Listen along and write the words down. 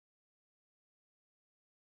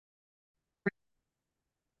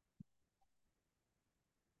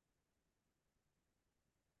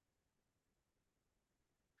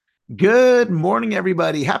Good morning,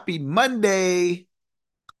 everybody. Happy Monday,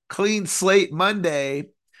 clean slate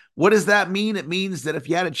Monday. What does that mean? It means that if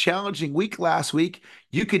you had a challenging week last week,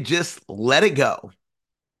 you could just let it go.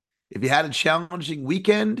 If you had a challenging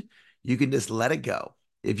weekend, you can just let it go.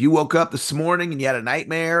 If you woke up this morning and you had a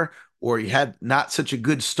nightmare or you had not such a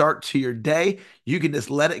good start to your day, you can just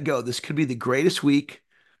let it go. This could be the greatest week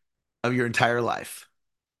of your entire life.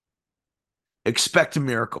 Expect a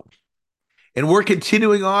miracle. And we're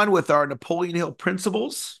continuing on with our Napoleon Hill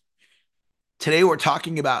principles. Today, we're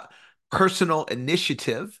talking about personal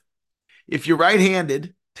initiative. If you're right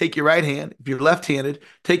handed, take your right hand. If you're left handed,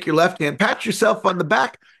 take your left hand. Pat yourself on the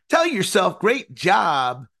back. Tell yourself, great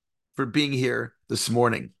job for being here this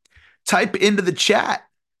morning. Type into the chat.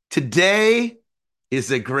 Today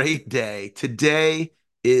is a great day. Today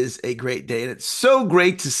is a great day. And it's so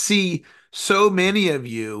great to see so many of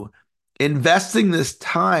you investing this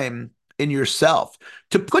time in yourself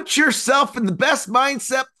to put yourself in the best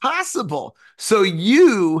mindset possible so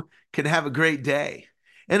you can have a great day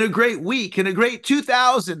and a great week and a great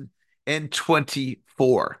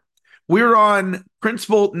 2024. We're on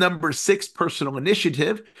principle number 6, personal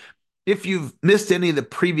initiative. If you've missed any of the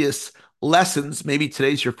previous lessons, maybe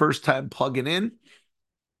today's your first time plugging in,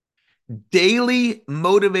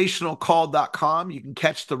 dailymotivationalcall.com. You can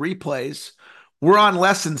catch the replays. We're on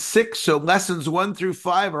lesson 6, so lessons 1 through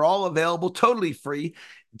 5 are all available totally free.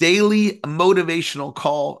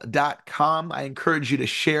 Dailymotivationalcall.com. I encourage you to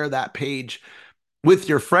share that page with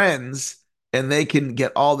your friends, and they can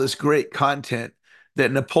get all this great content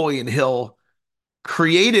that Napoleon Hill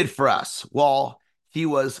created for us while he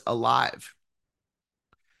was alive.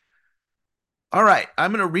 All right,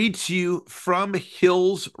 I'm going to read to you from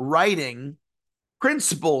Hill's writing,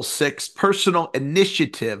 Principle 6, personal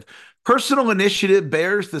initiative. Personal initiative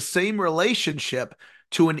bears the same relationship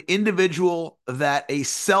to an individual that a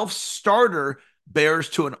self-starter bears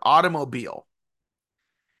to an automobile.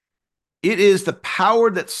 It is the power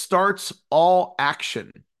that starts all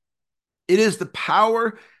action. It is the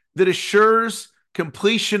power that assures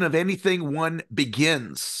completion of anything one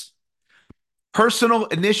begins. Personal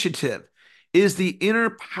initiative is the inner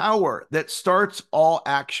power that starts all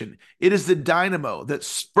action. It is the dynamo that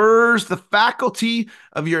spurs the faculty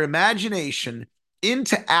of your imagination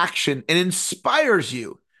into action and inspires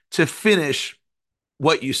you to finish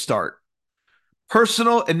what you start.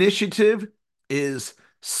 Personal initiative is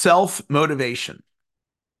self-motivation.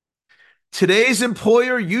 Today's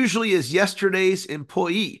employer usually is yesterday's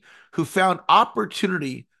employee who found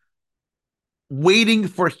opportunity waiting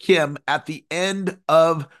for him at the end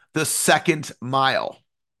of the second mile.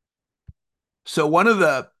 So, one of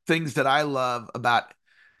the things that I love about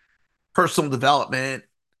personal development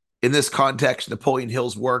in this context, Napoleon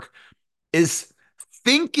Hill's work, is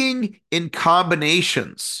thinking in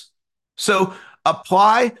combinations. So,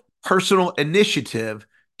 apply personal initiative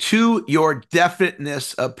to your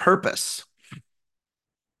definiteness of purpose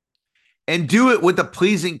and do it with a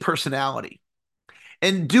pleasing personality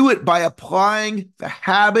and do it by applying the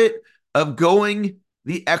habit of going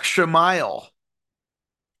the extra mile.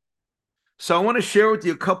 So I want to share with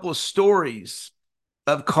you a couple of stories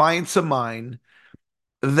of clients of mine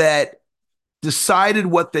that decided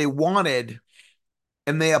what they wanted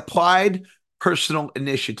and they applied personal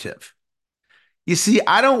initiative. You see,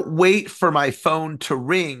 I don't wait for my phone to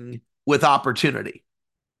ring with opportunity.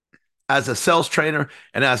 As a sales trainer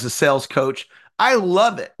and as a sales coach, I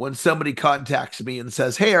love it when somebody contacts me and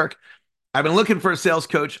says, "Hey, Eric, I've been looking for a sales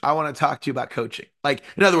coach. I want to talk to you about coaching." Like,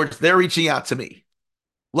 in other words, they're reaching out to me.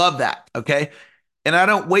 Love that. Okay. And I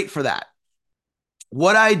don't wait for that.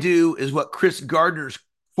 What I do is what Chris Gardner's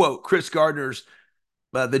quote, Chris Gardner's,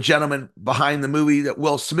 the gentleman behind the movie that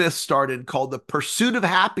Will Smith started called The Pursuit of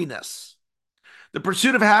Happiness. The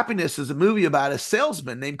Pursuit of Happiness is a movie about a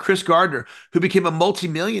salesman named Chris Gardner who became a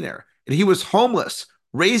multimillionaire. And he was homeless,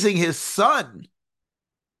 raising his son,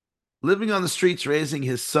 living on the streets, raising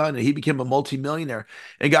his son. And he became a multimillionaire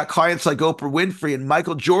and got clients like Oprah Winfrey and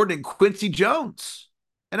Michael Jordan and Quincy Jones.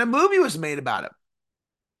 And a movie was made about him.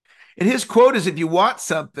 And his quote is, "If you want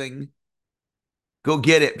something, go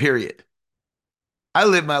get it, period." I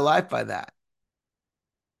live my life by that.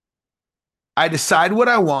 I decide what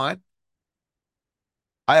I want,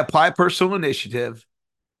 I apply personal initiative,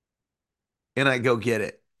 and I go get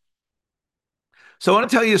it. So I want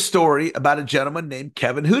to tell you a story about a gentleman named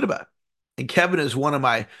Kevin Hudaba. And Kevin is one of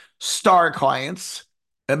my star clients.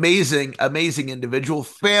 Amazing, amazing individual,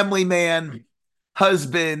 family man,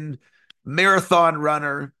 husband, marathon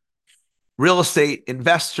runner, real estate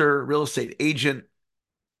investor, real estate agent.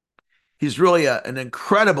 He's really an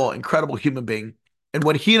incredible, incredible human being. And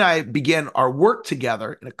when he and I began our work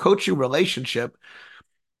together in a coaching relationship,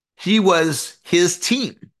 he was his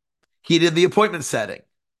team. He did the appointment setting.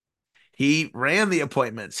 He ran the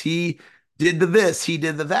appointments. He did the this, he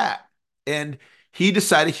did the that. And he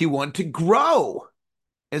decided he wanted to grow.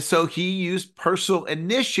 And so he used personal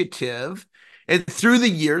initiative. And through the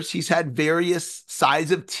years, he's had various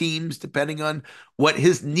size of teams depending on what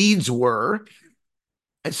his needs were.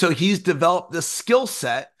 And so he's developed this skill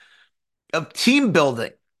set of team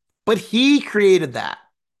building. But he created that.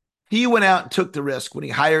 He went out and took the risk when he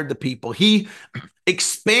hired the people. He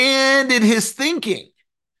expanded his thinking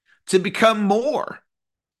to become more.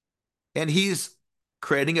 And he's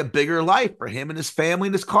creating a bigger life for him and his family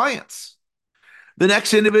and his clients. The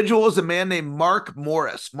next individual is a man named Mark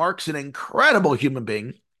Morris. Mark's an incredible human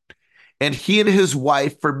being. And he and his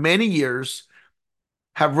wife, for many years,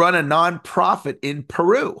 have run a nonprofit in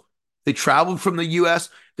Peru. They traveled from the US.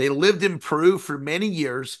 They lived in Peru for many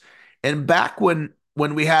years. And back when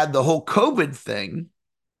we had the whole COVID thing,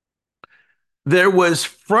 there was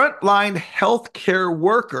frontline healthcare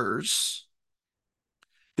workers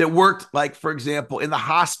that worked, like, for example, in the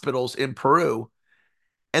hospitals in Peru,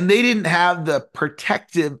 and they didn't have the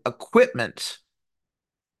protective equipment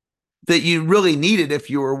that you really needed if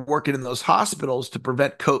you were working in those hospitals to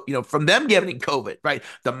prevent from them getting COVID, right?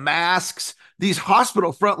 The masks, these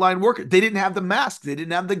hospital frontline workers, they didn't have the masks, they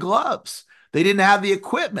didn't have the gloves, they didn't have the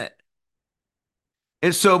equipment.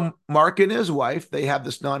 And so Mark and his wife, they have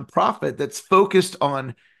this nonprofit that's focused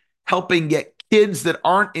on helping get kids that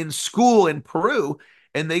aren't in school in Peru,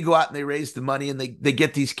 and they go out and they raise the money and they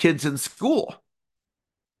get these kids in school.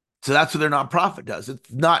 So that's what their nonprofit does.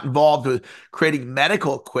 It's not involved with creating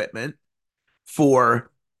medical equipment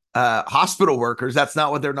for hospital workers. That's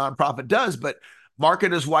not what their nonprofit does. But Mark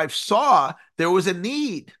and his wife saw there was a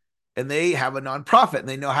need, and they have a nonprofit, and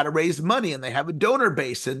they know how to raise money, and they have a donor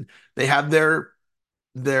base, and they have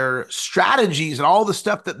their strategies and all the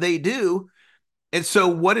stuff that they do. And so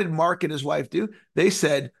what did Mark and his wife do? They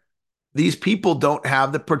said, these people don't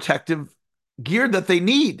have the protective gear that they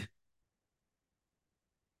need.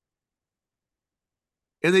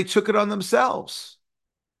 And they took it on themselves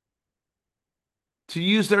to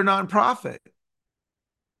use their nonprofit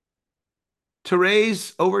to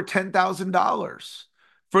raise over $10,000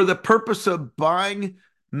 for the purpose of buying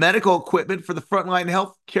medical equipment for the frontline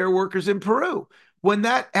healthcare workers in Peru, when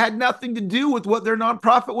that had nothing to do with what their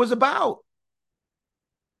nonprofit was about.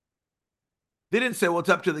 They didn't say, well, it's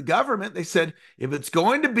up to the government. They said, if it's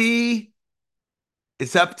going to be,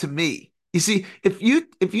 it's up to me. You see, if you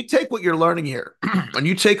take what you're learning here and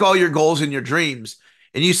you take all your goals and your dreams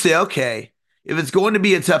and you say, okay, if it's going to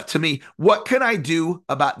be, it's up to me. What can I do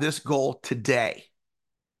about this goal today?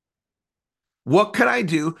 What can I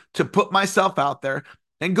do to put myself out there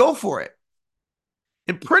and go for it?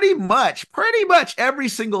 And pretty much every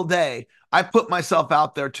single day, I put myself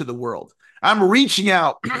out there to the world. I'm reaching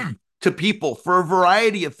out to people for a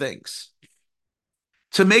variety of things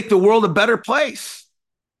to make the world a better place.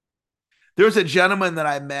 There's a gentleman that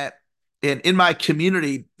I met in my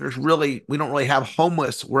community. We don't really have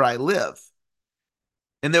homeless where I live.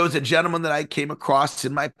 And there was a gentleman that I came across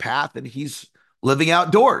in my path, and he's living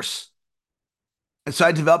outdoors. And so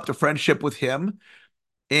I developed a friendship with him,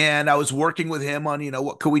 and I was working with him on,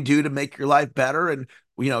 what can we do to make your life better? And,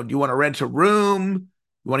 do you want to rent a room?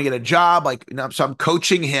 You want to get a job? So I'm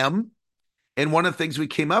coaching him. And one of the things we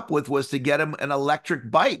came up with was to get him an electric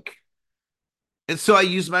bike. And so I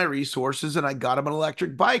used my resources and I got him an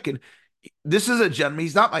electric bike. And this is a gentleman.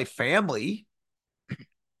 He's not my family.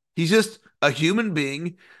 He's just a human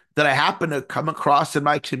being that I happened to come across in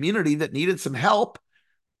my community that needed some help.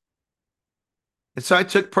 And so I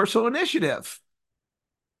took personal initiative,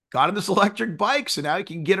 got him this electric bike, so now he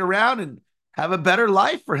can get around and have a better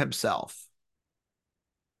life for himself.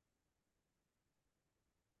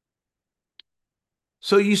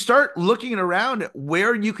 So you start looking around at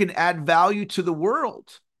where you can add value to the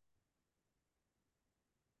world.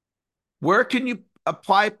 Where can you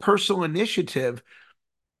apply personal initiative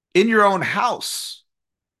in your own house?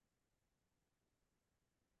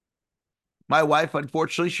 My wife,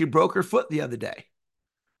 unfortunately, she broke her foot the other day.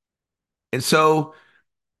 And so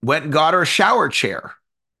went and got her a shower chair,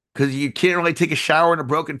 because you can't really take a shower in a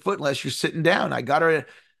broken foot unless you're sitting down. I got her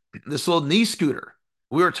this little knee scooter.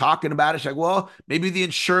 We were talking about it. She's like, well, maybe we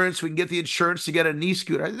can get the insurance to get a knee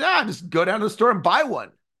scooter. I said, just go down to the store and buy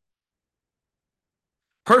one.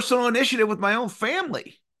 Personal initiative with my own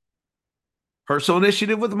family. Personal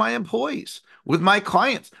initiative with my employees, with my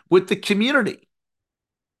clients, with the community.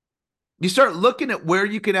 You start looking at where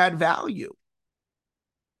you can add value.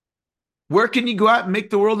 Where can you go out and make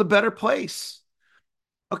the world a better place?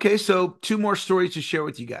 Okay, so two more stories to share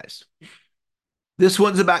with you guys. This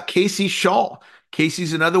one's about Casey Shaw.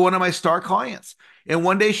 Casey's another one of my star clients. And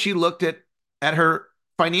one day she looked at her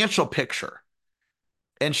financial picture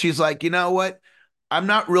and she's like, you know what? I'm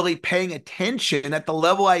not really paying attention at the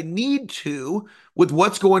level I need to with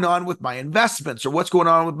what's going on with my investments or what's going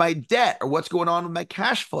on with my debt or what's going on with my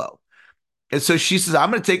cash flow. And so she says,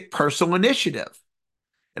 I'm going to take personal initiative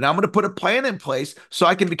and I'm going to put a plan in place so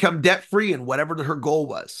I can become debt free in whatever her goal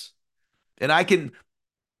was. And I can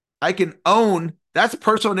own that's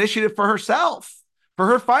personal initiative for herself, for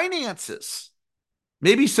her finances.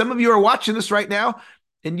 Maybe some of you are watching this right now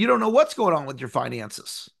and you don't know what's going on with your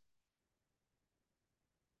finances.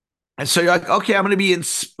 And so you're like, okay, I'm going to be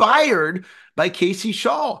inspired by Casey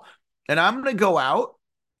Shaw. And I'm going to go out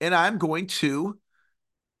and I'm going to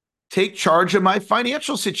take charge of my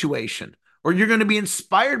financial situation. Or you're going to be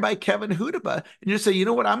inspired by Kevin Hudaba and you say, you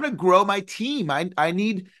know what, I'm going to grow my team. I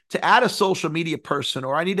need to add a social media person,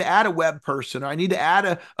 or I need to add a web person, or I need to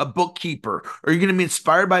add a bookkeeper. Or you're going to be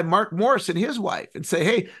inspired by Mark Morris and his wife and say,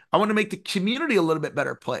 hey, I want to make the community a little bit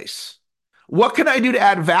better place. What can I do to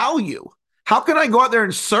add value? How can I go out there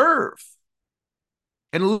and serve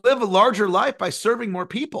and live a larger life by serving more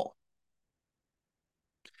people?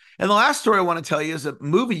 And the last story I want to tell you is a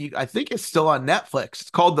movie, I think it's still on Netflix.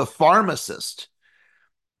 It's called The Pharmacist.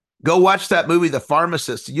 Go watch that movie, The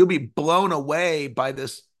Pharmacist. You'll be blown away by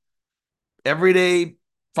this everyday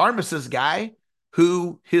pharmacist guy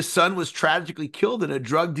who his son was tragically killed in a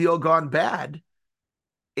drug deal gone bad.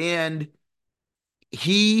 And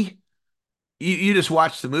he, you just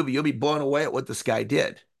watch the movie, you'll be blown away at what this guy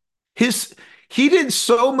did. His, he did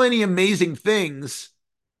so many amazing things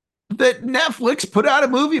that Netflix put out a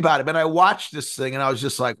movie about him. And I watched this thing and I was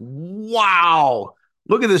just like, wow,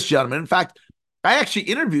 look at this gentleman. In fact, I actually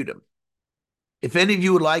interviewed him. If any of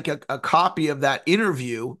you would like a copy of that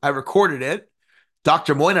interview, I recorded it.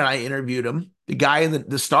 Dr. Moyne and I interviewed him, the guy in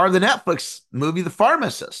the star of the Netflix movie, The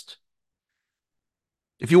Pharmacist.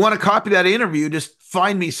 If you want a copy of that interview, just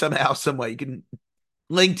find me somehow, some way. You can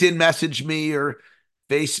LinkedIn message me or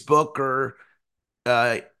Facebook or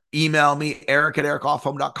uh, email me,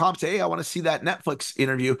 eric@ericoffhome.com. Say, hey, I want to see that Netflix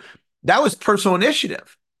interview. That was personal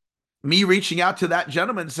initiative. Me reaching out to that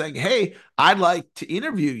gentleman saying, hey, I'd like to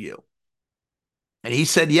interview you. And he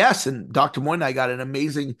said yes. And Dr. Moyne and I got an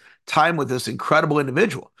amazing time with this incredible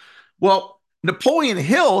individual. Well, Napoleon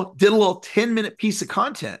Hill did a little 10-minute piece of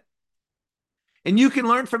content. And you can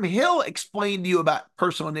learn from Hill explain to you about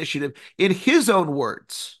personal initiative in his own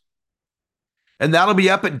words. And that'll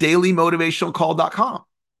be up at dailymotivationalcall.com.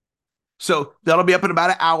 So that'll be up in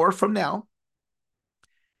about an hour from now.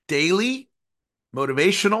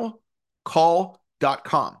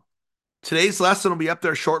 Dailymotivationalcall.com. Today's lesson will be up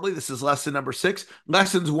there shortly. This is lesson number 6.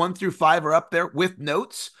 Lessons 1 through 5 are up there with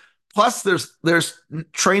notes. Plus, there's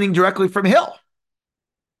training directly from Hill,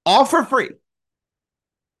 all for free.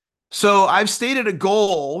 So I've stated a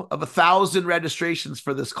goal of 1,000 registrations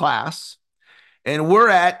for this class, and we're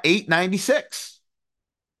at 896.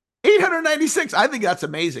 896. I think that's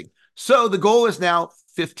amazing. So the goal is now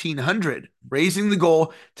 1,500, raising the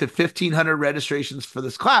goal to 1,500 registrations for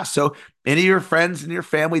this class. So any of your friends and your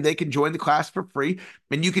family, they can join the class for free,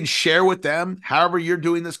 and you can share with them however you're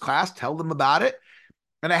doing this class, tell them about it.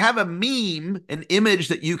 And I have a meme, an image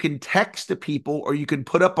that you can text to people or you can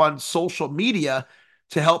put up on social media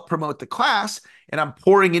to help promote the class. And I'm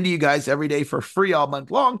pouring into you guys every day for free all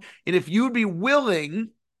month long. And if you would be willing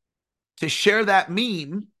to share that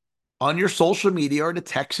meme on your social media or to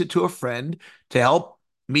text it to a friend to help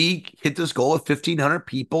me hit this goal of 1,500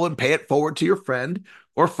 people and pay it forward to your friend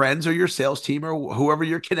or friends or your sales team or whoever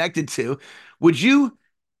you're connected to, would you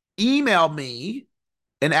email me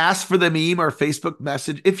and ask for the meme or Facebook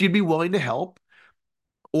message if you'd be willing to help,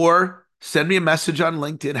 or send me a message on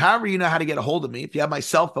LinkedIn, however you know how to get a hold of me. If you have my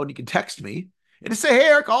cell phone, you can text me and just say, hey,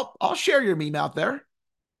 Eric, I'll share your meme out there.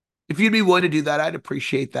 If you'd be willing to do that, I'd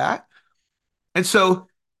appreciate that. And so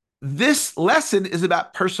this lesson is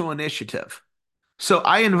about personal initiative. So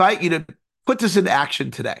I invite you to put this into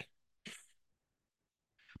action today.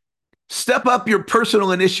 Step up your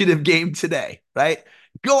personal initiative game today, right?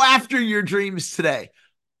 Go after your dreams today.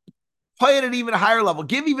 Play at an even higher level.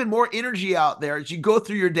 Give even more energy out there as you go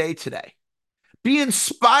through your day today. Be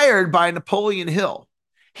inspired by Napoleon Hill.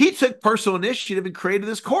 He took personal initiative and created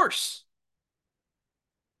this course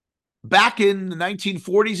back in the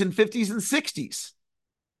 1940s and 50s and 60s.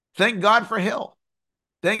 Thank God for Hill.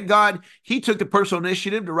 Thank God he took the personal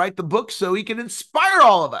initiative to write the book so he can inspire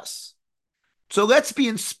all of us. So let's be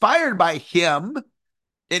inspired by him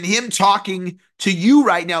and him talking to you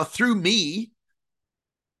right now through me.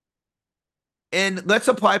 and let's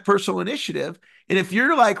apply personal initiative. And if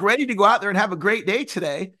you're like ready to go out there and have a great day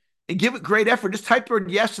today and give it great effort, just type the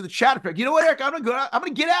word yes to the chat. You know what, Eric? I'm gonna go out, I'm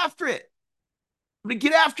gonna get after it. I'm gonna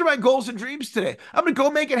get after my goals and dreams today. I'm gonna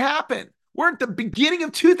go make it happen. We're at the beginning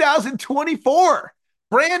of 2024.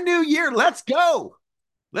 Brand new year. Let's go.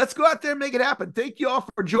 Let's go out there and make it happen. Thank you all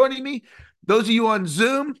for joining me. Those of you on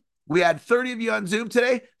Zoom, we had 30 of you on Zoom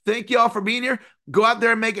today. Thank you all for being here. Go out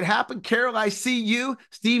there and make it happen. Carol, I see you.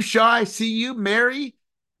 Steve Shaw, I see you. Mary,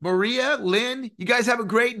 Maria, Lynn, you guys have a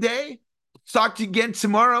great day. Talk to you again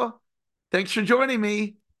tomorrow. Thanks for joining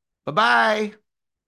me. Bye-bye.